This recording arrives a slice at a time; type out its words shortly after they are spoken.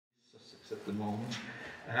at the moment.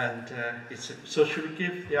 And so should we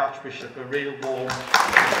give the Archbishop a real warm...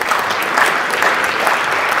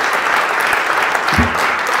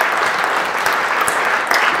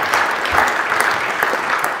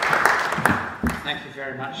 Thank you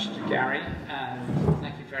very much to Gary, and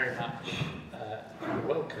thank you very much for the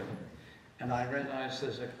welcome. And I realise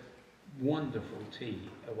there's a wonderful tea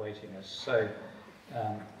awaiting us, so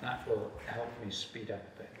that will help me speed up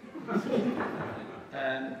a bit.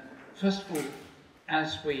 First of all,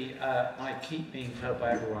 as I keep being told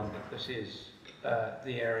by everyone that this is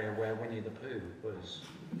the area where Winnie the Pooh was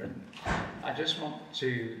written, I just want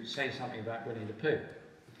to say something about Winnie the Pooh.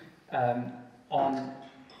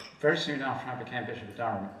 Very soon after I became Bishop of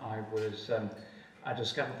Durham, I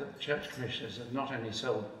discovered that the church commissioners had not only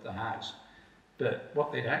sold the house, but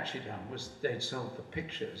what they'd actually done was they'd sold the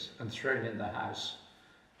pictures and thrown in the house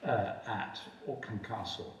at Auckland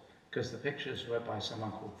Castle, because the pictures were by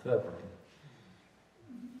someone called Thurburn,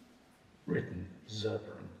 written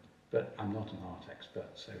Zurburn, but I'm not an art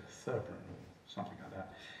expert, so Thurburn or something like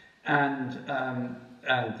that. And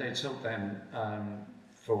they'd sold them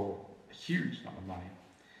for a huge sum of money.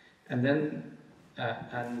 And then,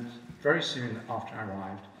 and very soon after I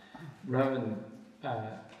arrived, Rowan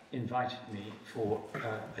invited me for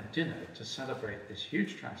a dinner to celebrate this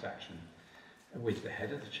huge transaction with the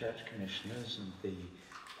head of the church commissioners and the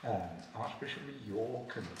Archbishop of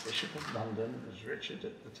York and the Bishop of London, as Richard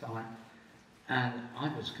at the time. And I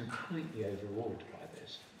was completely overawed by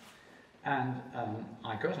this. And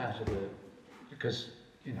I got out of because,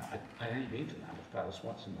 you know, I'd only been to Lambeth Palace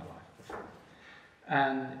once in my life before.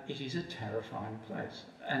 And it is a terrifying place.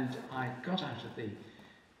 And I got out of the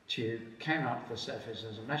tube, came up to the surface,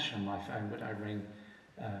 as a message on my phone, would I ring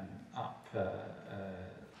up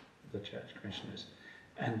the church commissioners,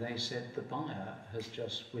 and they said the buyer has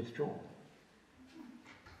just withdrawn.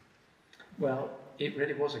 Well, it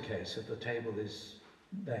really was a case of the table is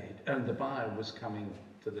made, and the buyer was coming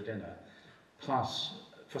to the dinner, plus,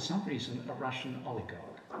 for some reason, a Russian oligarch.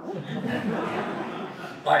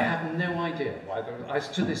 I have no idea why.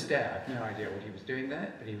 To this day, I have no idea what he was doing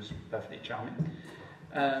there, but he was perfectly charming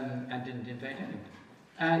and didn't invade anyone.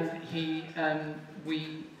 And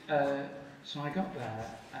so I got there,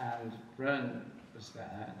 and Rowan was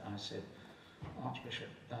there, and I said, Archbishop,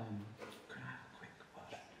 could I have a quick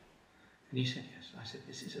word? And he said, yes. I said,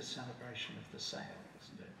 this is a celebration of the sale,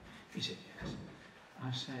 isn't it? He said, yes.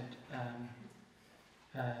 I said,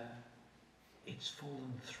 it's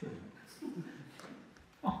fallen through.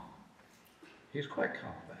 Oh, he was quite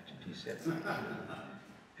calm about it. He said,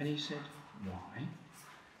 and he said, why?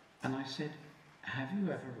 And I said, have you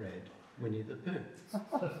ever read Winnie the Pooh?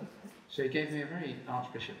 So he gave me a very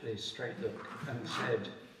archbishoply straight look and said,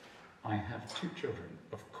 I have 2 children.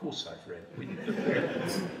 Of course I've read Winnie the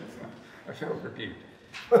Pooh. I felt rebuked.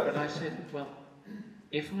 But I said, well,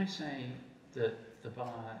 if I say that the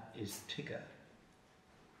buyer is Tigger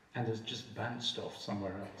and has just bounced off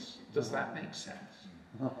somewhere else, does that make sense?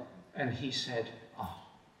 And he said,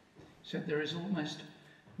 so there is almost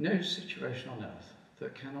no situation on earth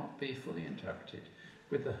that cannot be fully interpreted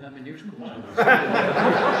with the hermeneutical tools.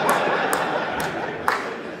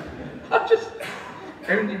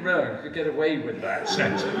 Only Rowan could get away with that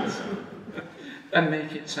sentence and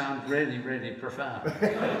make it sound really, really profound.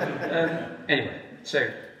 Anyway,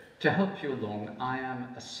 so to help you along, I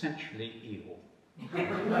am essentially evil.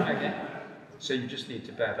 Okay? So you just need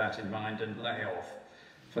to bear that in mind and lay off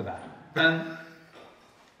for that. The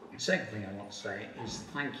second thing I want to say is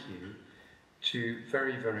thank you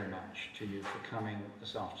very, very much to you for coming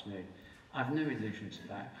this afternoon. I've no illusions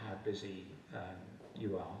about how busy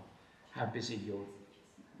you are, how busy your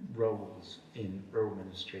roles in rural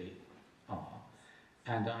ministry are,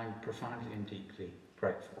 and I'm profoundly and deeply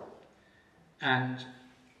grateful. And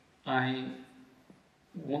I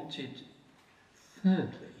wanted,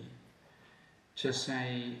 thirdly, to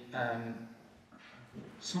say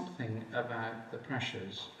something about the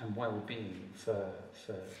pressures and well-being for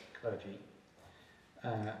clergy,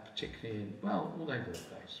 particularly in, well, all over the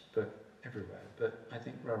place, but everywhere. But I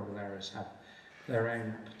think rural areas have their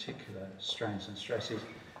own particular strains and stresses.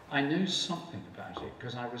 I know something about it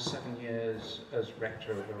because I was 7 years as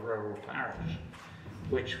rector of a rural parish,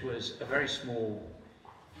 which was a very small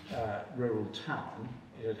rural town.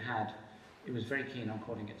 It was very keen on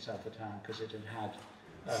calling itself a town because it had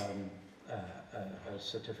a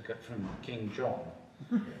certificate from King John,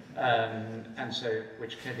 and so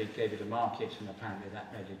which clearly gave it a market, and apparently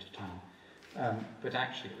that made it a town. But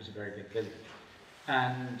actually, it was a very big village,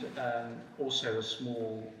 and also a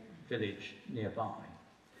small village nearby.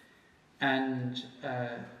 And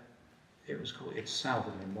it's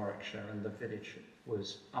Southern in Warwickshire, and the village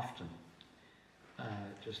was Ufton,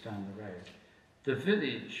 just down the road. The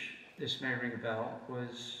village, this may ring a bell,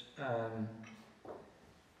 was,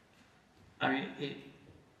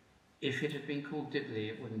 if it had been called Dibley,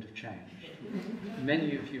 it wouldn't have changed.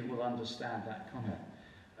 Many of you will understand that comment.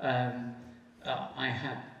 I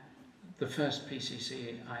had the first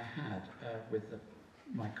PCC I had with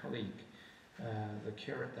my colleague, the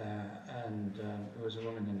curate there, and who was a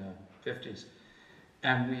woman in her 50s,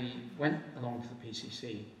 and we went along to the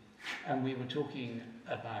PCC, and we were talking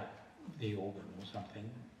about the organ or something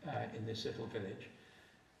in this little village,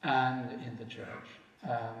 and in the church,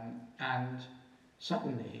 and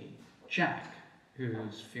suddenly Jack,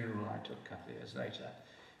 whose funeral I took a couple of years later,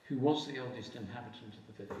 who was the oldest inhabitant of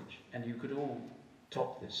the village, and you could all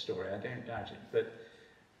top this story, I don't doubt it, but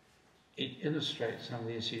it illustrates some of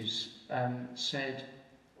the issues, said,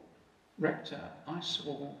 "Rector, I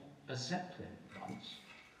saw a Zeppelin once."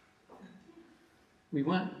 We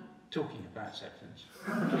weren't talking about Zeppelins.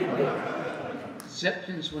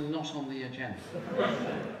 Zeppelins were not on the agenda.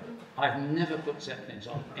 I've never put Zeppelins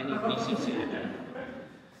on any PCC agenda.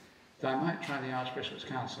 Though I might try the Archbishop's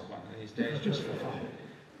Council one of these days just for fun.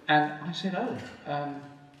 And I said, "Oh,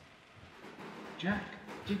 Jack,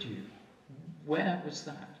 did you? Where was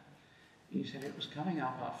that?" He said, "It was coming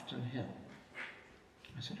up Ufton Hill."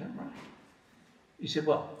 I said, "Oh, right." He said,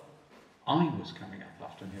 "Well, I was coming up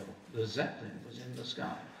Ufton Hill. The Zeppelin was in the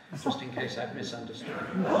sky," just in case I'd misunderstood.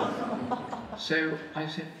 So I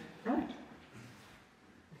said, "Right."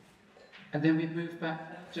 And then we moved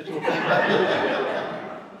back to talking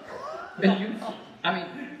about and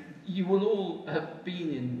you will all have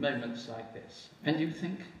been in moments like this, and you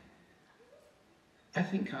think, I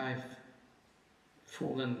think I've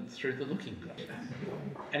fallen through the looking glass.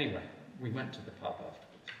 Anyway, we went to the pub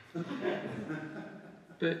afterwards.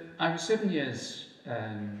 But I was 7 years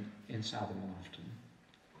in Southam and Ufton,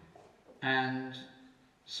 and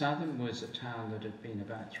Southam was a town that had been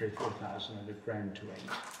about 3,000 or 4,000 and had grown to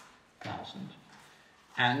 8,000.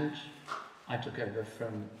 And I took over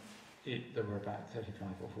from it. There were about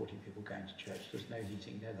 35 or 40 people going to church. There was no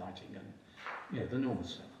heating, no lighting, and the normal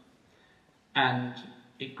stuff. And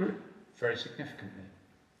it grew very significantly.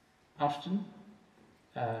 Ufton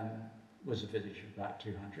was a village of about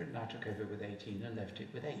 200, and I took over with 18 and left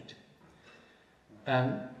it with 8.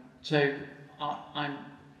 So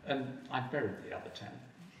I buried the other 10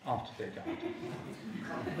 after they died.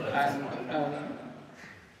 And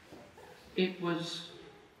it was,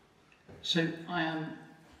 so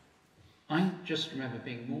I just remember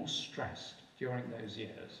being more stressed during those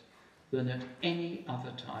years than at any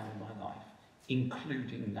other time in my life,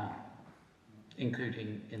 including now,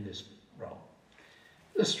 including in this role.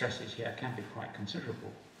 The stresses here can be quite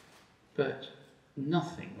considerable, but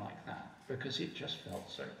nothing like that, because it just felt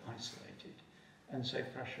so isolated and so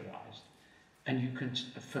pressurised. And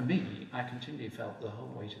for me, I continually felt the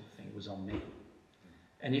whole weight of the thing was on me.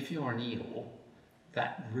 And if you're an eel,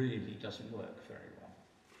 that really doesn't work very well.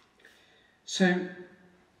 So,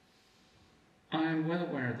 I am well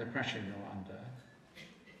aware of the pressure you're under,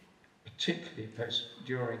 particularly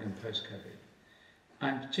during and post-COVID.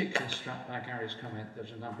 I'm particularly struck by Gary's comment that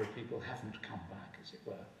a number of people haven't come back, as it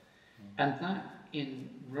were. And that in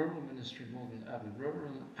rural ministry more than urban, rural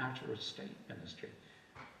and outer estate ministry,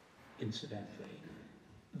 incidentally,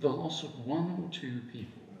 the loss of 1 or 2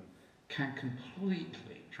 people can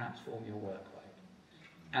completely transform your workload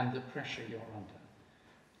and the pressure you're under.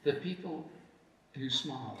 The people who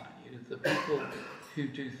smile at you, the people who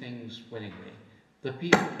do things willingly, the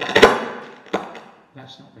people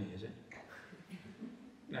that's not me, is it?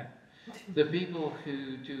 No. The people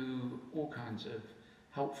who do all kinds of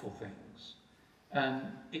helpful things,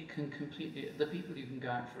 it can completely, the people you can go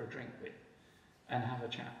out for a drink with and have a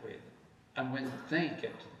chat with, and when they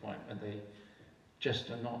get to the point when they just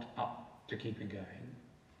are not up to keeping going,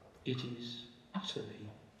 it is utterly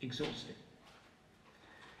exhausting.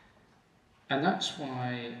 And that's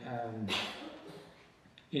why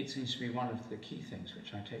it seems to be one of the key things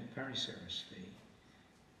which I take very seriously,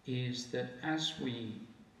 is that as we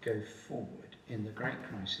go forward in the great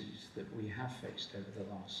crises that we have faced over the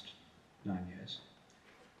last 9 years,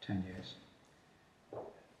 10 years,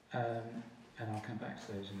 and I'll come back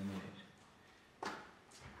to those in a minute,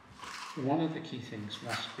 one of the key things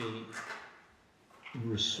must be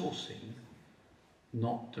resourcing,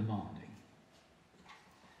 not demanding.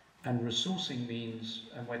 And resourcing means,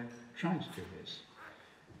 and we're trying to do this,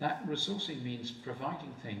 that resourcing means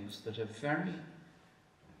providing things that are very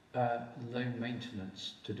low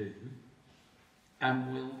maintenance to do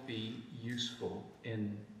and will be useful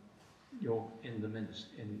in you're in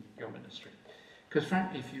your ministry. Because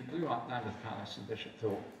frankly, if you blew up Lambeth Palace and Bishop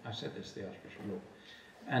Thorpe, I said this to the Archbishop of York,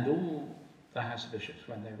 and all the House of Bishops,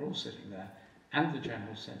 when they were all sitting there, and the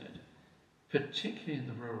General Synod, particularly in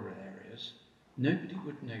the rural areas, nobody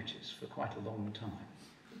would notice for quite a long time.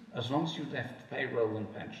 As long as you left payroll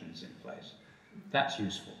and pensions in place, that's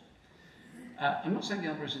useful. I'm not saying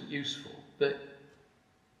the other isn't useful, but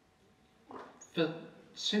for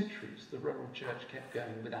centuries the rural church kept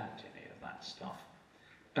going without any of that stuff.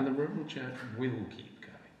 And the rural church will keep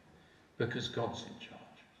going, because God's in charge.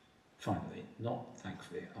 Finally, not,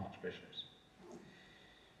 thankfully, archbishops.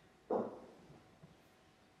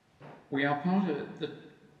 We are part of the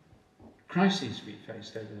crises we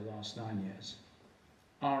faced over the last 9 years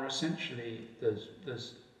are essentially,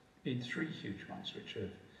 there's been 3 huge ones which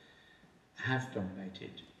have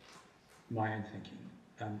dominated my own thinking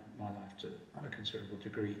and my life to a considerable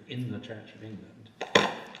degree in the Church of England,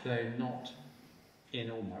 though not in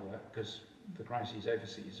all my work, because the crises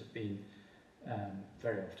overseas have been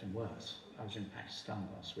very often worse. I was in Pakistan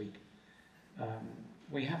last week.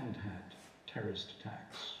 We haven't had terrorist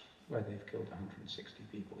attacks where they've killed 160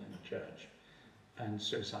 people in a church, and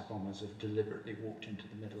suicide bombers have deliberately walked into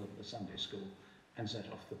the middle of the Sunday school and set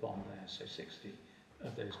off the bomb there, so 60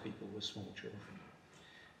 of those people were small children.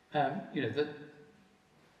 You know, that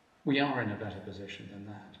we are in a better position than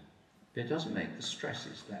that. But it doesn't make the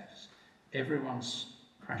stresses less. Everyone's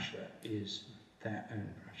pressure is their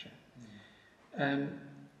own pressure.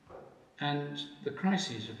 And the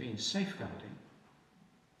crises have been safeguarding,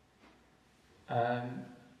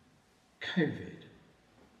 COVID,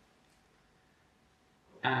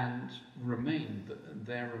 and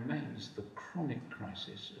there remains the chronic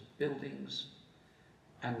crisis of buildings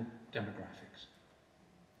and demographics,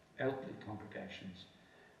 elderly congregations,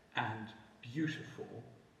 and beautiful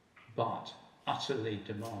but utterly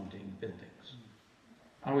demanding buildings.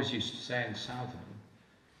 I always used to say in Southern,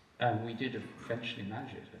 and we did eventually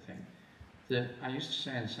manage it, I think, that I used to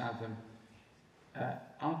say in Southern,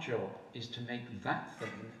 our job is to make that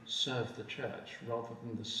thing serve the church rather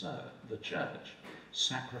than the church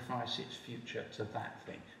sacrifice its future to that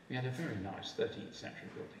thing. We had a very nice 13th century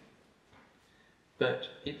building, but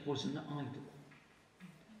it was an idol,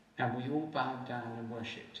 and we all bowed down and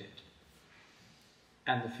worshipped it.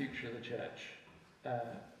 And the future of the church,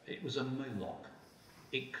 it was a Moloch.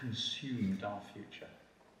 It consumed our future.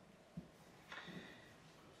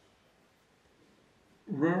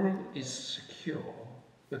 Rural is secure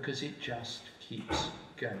because it just keeps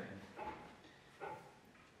going.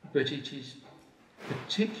 But it is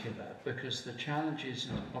particular because the challenges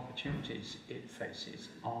and opportunities it faces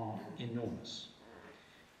are enormous.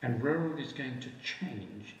 And rural is going to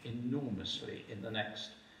change enormously in the next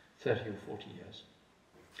 30 or 40 years.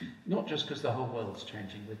 Not just because the whole world's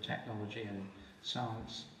changing with technology and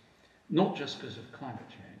science, not just because of climate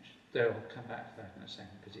change, though I'll come back to that in a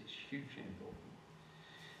second because it's hugely important,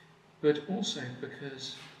 but also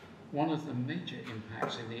because one of the major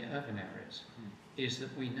impacts in the urban areas is that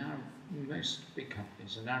most big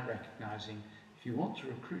companies are now recognising if you want to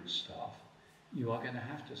recruit staff, you are going to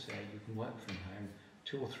have to say you can work from home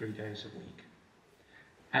 2 or 3 days a week.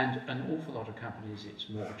 And an awful lot of companies, it's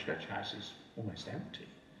more church houses almost empty.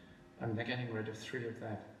 I mean, they're getting rid of 3 of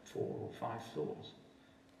their 4 or 5 floors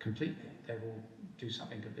completely. They will do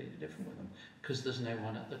something completely different with them because there's no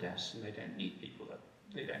one at the desk and they don't need people.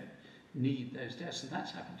 They don't need those desks, and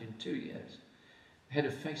that's happened in 2 years. The head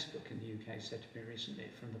of Facebook in the UK said to me recently,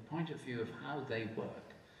 from the point of view of how they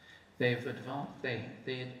work, they had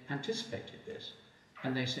anticipated this,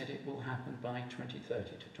 and they said it will happen by 2030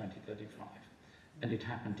 to 2035, and it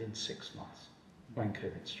happened in 6 months when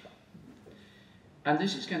COVID struck. And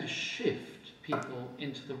this is going to shift people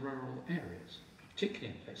into the rural areas, particularly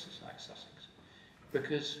in places like Sussex,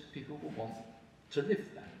 because people will want to live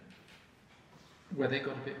there, where they've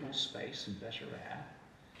got a bit more space and better air.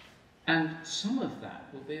 And some of that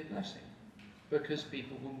will be a blessing, because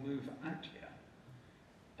people will move out here,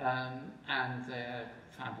 and their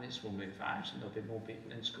families will move out, and there'll be more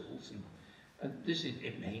people in schools. And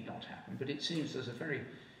it may not happen, but it seems there's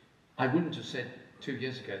I wouldn't have said 2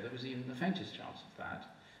 years ago there was even the faintest chance of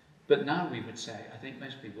that. But now we would say, I think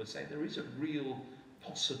most people would say, there is a real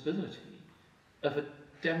possibility of a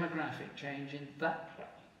demographic change in that way,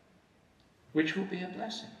 which will be a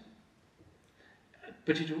blessing.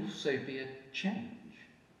 But it will also be a change.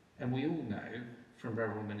 And we all know from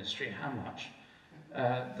rural ministry how much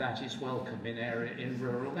that is welcome in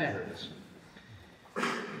rural areas.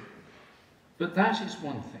 But that is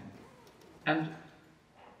one thing. And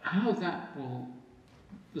how that will...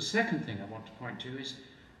 The second thing I want to point to is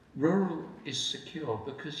Rural is secure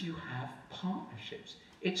because you have partnerships.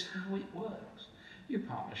 It's how it works. You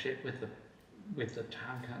partnership with the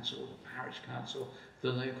town council, the parish council,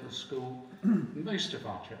 the local school. Most of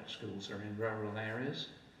our church schools are in rural areas,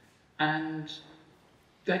 and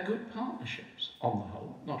they're good partnerships on the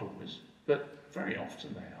whole, not always, but very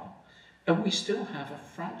often they are. And we still have a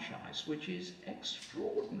franchise which is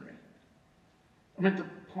extraordinary. I mean, the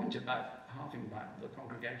point about halving back the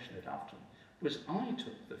congregation at Afton was I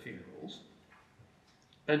took the funerals,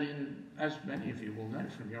 and as many of you will know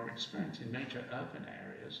from your experience in major urban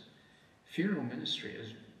areas, funeral ministry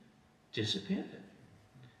has disappeared.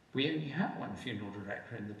 We only had one funeral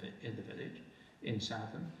director in the village, in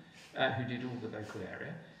Southam, who did all the local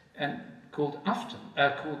area, and called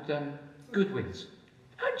Goodwins.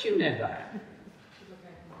 How do you know that?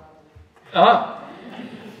 Ah,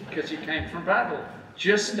 because he came from Bradwell,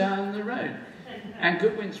 just down the road. And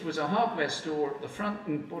Goodwins was a hardware store at the front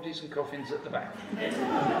and bodies and coffins at the back.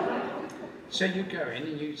 So you go in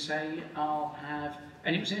and you say, I'll have,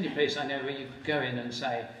 and it was the only place I know where you could go in and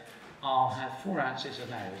say, I'll have 4 ounces of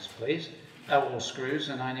nails, please, or screws,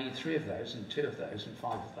 and I need 3 of those, and 2 of those, and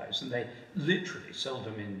 5 of those. And they literally sold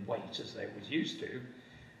them in weight as they was used to.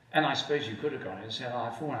 And I suppose you could have gone in and said, I'll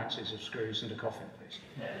have 4 ounces of screws and a coffin, please.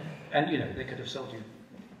 And, you know, they could have sold you.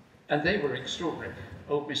 And they were extraordinary.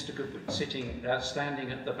 Old Mr. Goodwin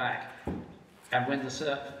standing at the back, and when the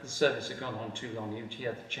service had gone on too long, he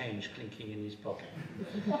had the change clinking in his pocket.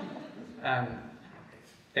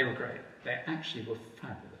 They were great. They actually were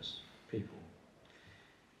fabulous people.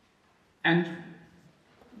 And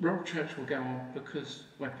Rural Church will go on because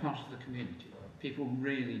we're part of the community. People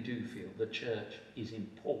really do feel the church is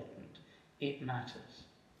important. It matters.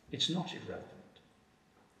 It's not irrelevant.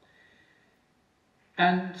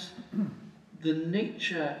 And the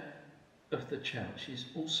nature of the church is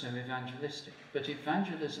also evangelistic, but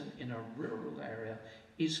evangelism in a rural area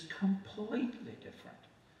is completely different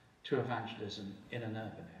to evangelism in an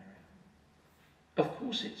urban area. Of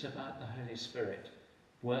course, it's about the Holy Spirit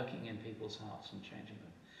working in people's hearts and changing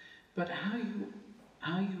them, but how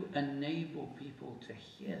you enable people to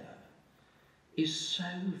hear is so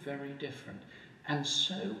very different and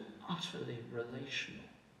so utterly relational.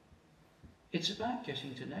 It's about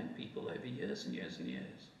getting to know people over years and years and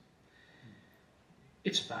years.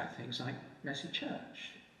 It's about things like Messy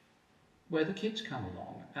Church, where the kids come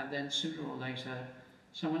along and then sooner or later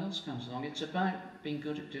someone else comes along. It's about being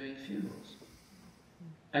good at doing funerals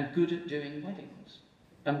and good at doing weddings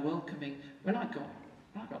and welcoming. When I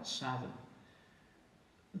got Southam,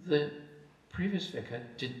 the previous vicar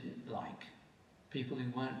didn't like people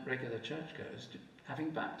who weren't regular churchgoers having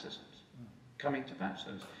baptisms, coming to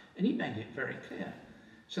baptisms. And he made it very clear.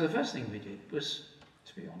 So the first thing we did was,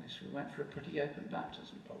 to be honest, we went for a pretty open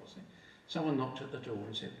baptism policy. Someone knocked at the door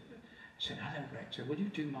and said, hello, Rector, will you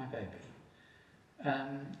do my baby?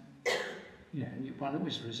 You know, and one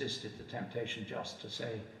always resisted the temptation just to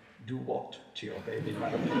say, do what to your baby,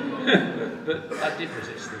 madam? But I did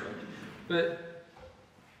resist the urge. But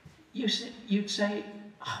you'd say,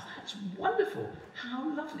 oh, that's wonderful.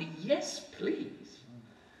 How lovely. Yes, please.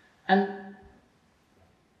 And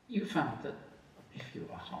you found that if you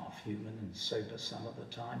were half human and sober some of the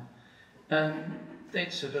time,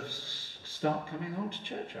 they'd sort of start coming along to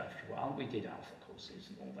church after a while. We did alpha courses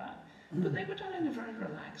and all that. But they were done in a very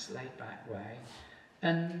relaxed, laid-back way.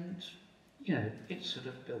 And, you know, it sort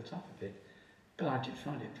of built up a bit. But I did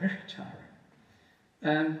find it very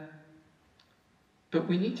tiring. But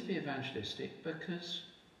we need to be evangelistic because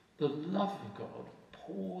the love of God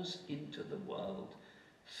pours into the world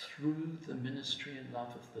through the ministry and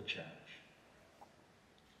love of the church.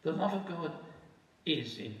 The love of God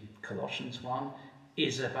is, in Colossians 1,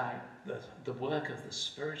 is about the work of the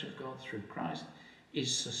Spirit of God through Christ,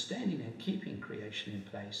 is sustaining and keeping creation in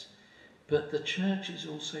place, but the church is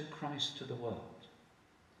also Christ to the world.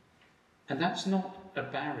 And that's not a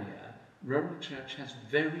barrier. Rural church has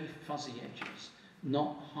very fuzzy edges,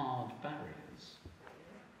 not hard barriers.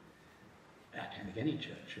 I don't think any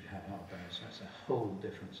church should have hard barriers. That's a whole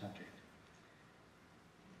different subject.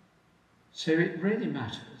 So it really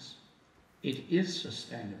matters. It is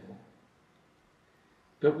sustainable.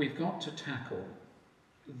 But we've got to tackle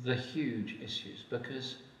the huge issues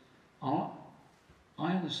because I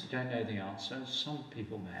honestly don't know the answer. Some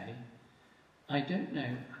people may. I don't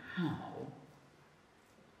know how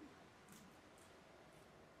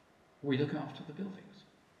we look after the buildings.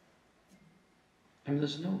 I mean,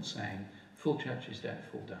 there's an old saying, full churches don't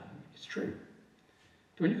fall down. It's true.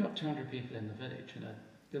 But when you've got 200 people in the village in a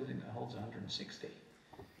building that holds 160,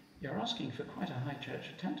 you're asking for quite a high church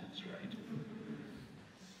attendance rate.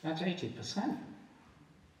 That's 80%.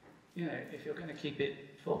 You know, if you're going to keep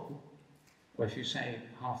it full, or if you say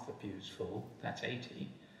half the pew's full, that's 80,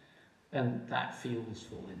 and that feels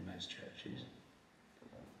full in most churches.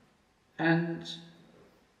 And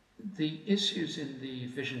the issues in the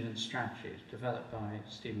vision and strategy developed by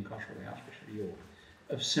Stephen Cottrell, the Archbishop of York,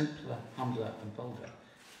 of simpler, humbler and bolder,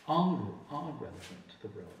 are relevant to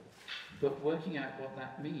the role. But working out what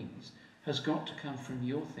that means has got to come from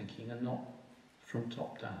your thinking and not from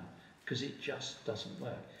top down, because it just doesn't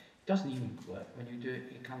work. It doesn't even work when you do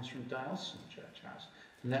it, it comes from Diocesan Church House,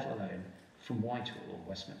 let alone from Whitehall or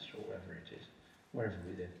Westminster or wherever it is, wherever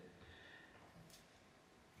we live.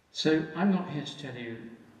 So I'm not here to tell you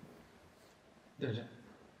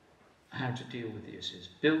how to deal with the issues.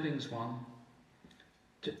 Building's one,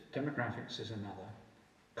 demographics is another,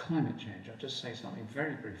 climate change, I'll just say something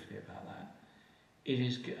very briefly about that.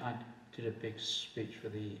 I did a big speech for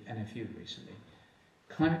the NFU recently.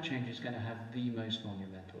 Climate change is going to have the most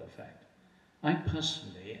monumental effect. I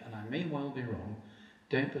personally, and I may well be wrong,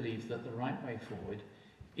 don't believe that the right way forward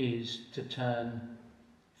is to turn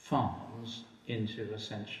farms into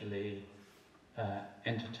essentially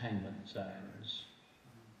entertainment zones.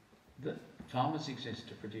 The farmers exist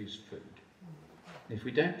to produce food. If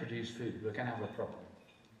we don't produce food, we're going to have a problem.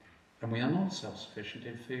 And we are not self-sufficient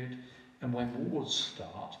in food, and when wars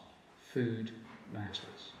start, food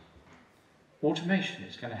matters. Automation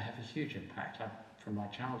is going to have a huge impact. From my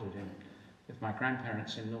childhood with my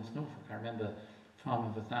grandparents in North Norfolk, I remember a farm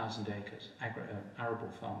of 1,000 acres, arable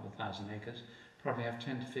farm of 1,000 acres, probably have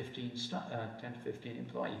 10 to 15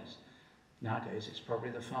 employees. Nowadays, it's probably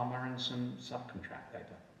the farmer and some subcontract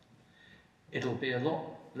labour. It'll be a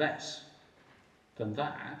lot less than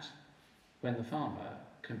that when the farmer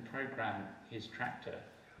can program his tractor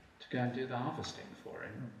to go and do the harvesting for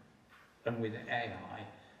him. And with AI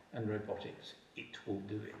and robotics, it will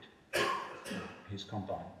do it, his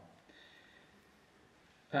combine.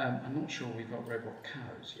 I'm not sure we've got robot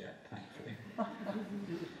cows yet, thankfully.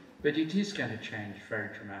 But it is going to change very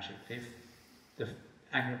dramatically.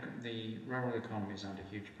 The rural economy is under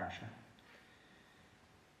huge pressure.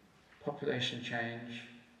 Population change,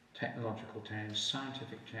 technological change,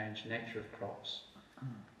 scientific change, nature of crops,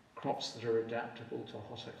 crops that are adaptable to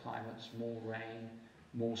hotter climates, more rain,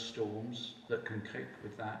 more storms that can cope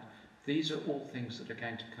with that. These are all things that are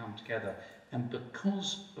going to come together. And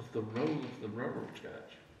because of the role of the rural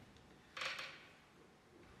church,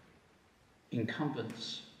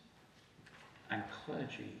 incumbents and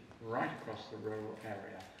clergy right across the rural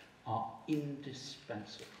area are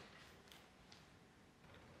indispensable.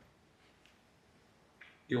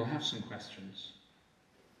 You'll have some questions,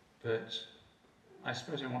 but I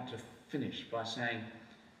suppose I want to finish by saying,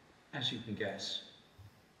 as you can guess,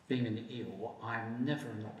 being an eel, I'm never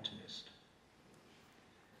an optimist.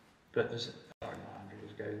 But there's, 100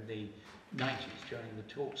 years ago, in the 90s, during the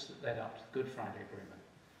talks that led up to the Good Friday Agreement,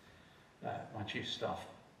 my chief of staff,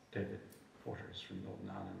 David Porter, is from Northern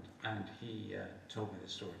Ireland, and he told me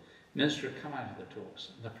this story. Minister had come out of the talks,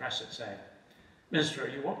 and the press had said, "Minister, are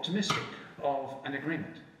you optimistic of an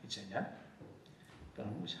agreement?" He'd say, "No, but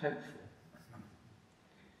I'm always hopeful."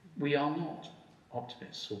 We are not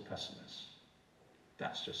optimists or pessimists.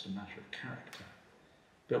 That's just a matter of character.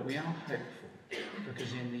 But we are hopeful,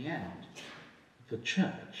 because in the end, the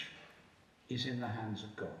church is in the hands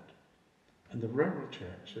of God. And the rural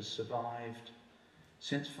church has survived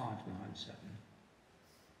since 597,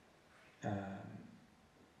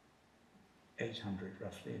 800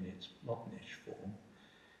 roughly in its modernish form.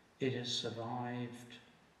 It has survived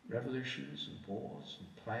revolutions and wars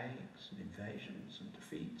and plagues and invasions and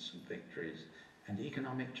defeats and victories and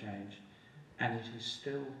economic change, and it is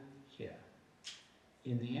still here.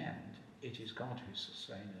 In the end, it is God who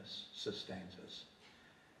sustains us.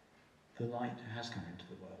 The light has come into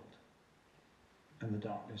the world, and the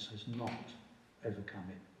darkness has not overcome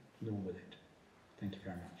it, nor will it. Thank you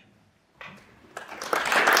very much.